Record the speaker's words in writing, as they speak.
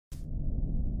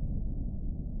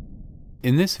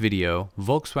In this video,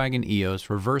 Volkswagen Eos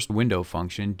reversed window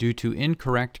function due to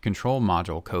incorrect control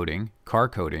module coding, car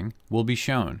coding, will be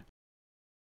shown.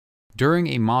 During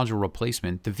a module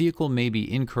replacement, the vehicle may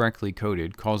be incorrectly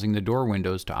coded, causing the door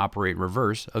windows to operate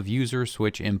reverse of user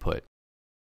switch input.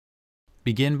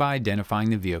 Begin by identifying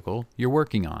the vehicle you're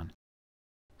working on.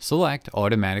 Select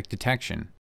Automatic Detection.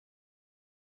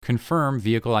 Confirm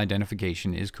vehicle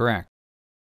identification is correct.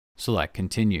 Select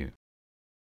Continue.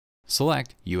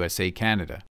 Select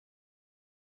USA/Canada.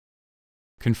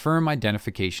 Confirm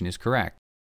identification is correct.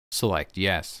 Select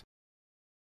Yes.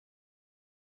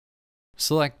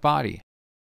 Select Body.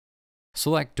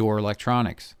 Select Door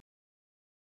Electronics.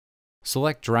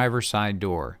 Select Driver Side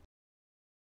Door.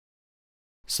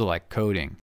 Select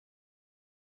Coding.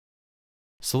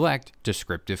 Select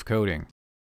Descriptive Coding.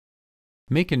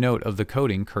 Make a note of the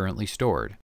coding currently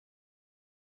stored.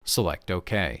 Select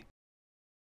OK.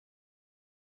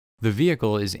 The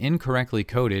vehicle is incorrectly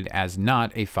coded as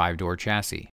not a 5-door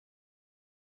chassis.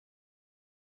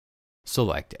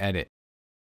 Select Edit.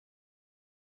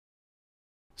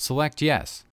 Select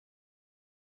Yes.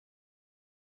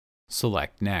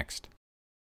 Select Next.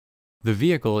 The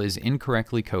vehicle is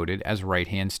incorrectly coded as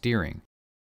right-hand steering.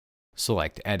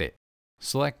 Select Edit.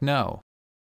 Select No.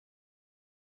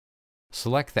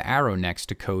 Select the arrow next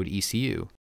to Code ECU.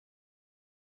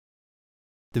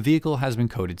 The vehicle has been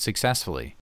coded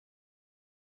successfully.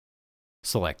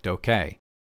 Select OK.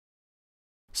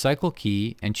 Cycle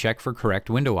key and check for correct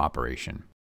window operation.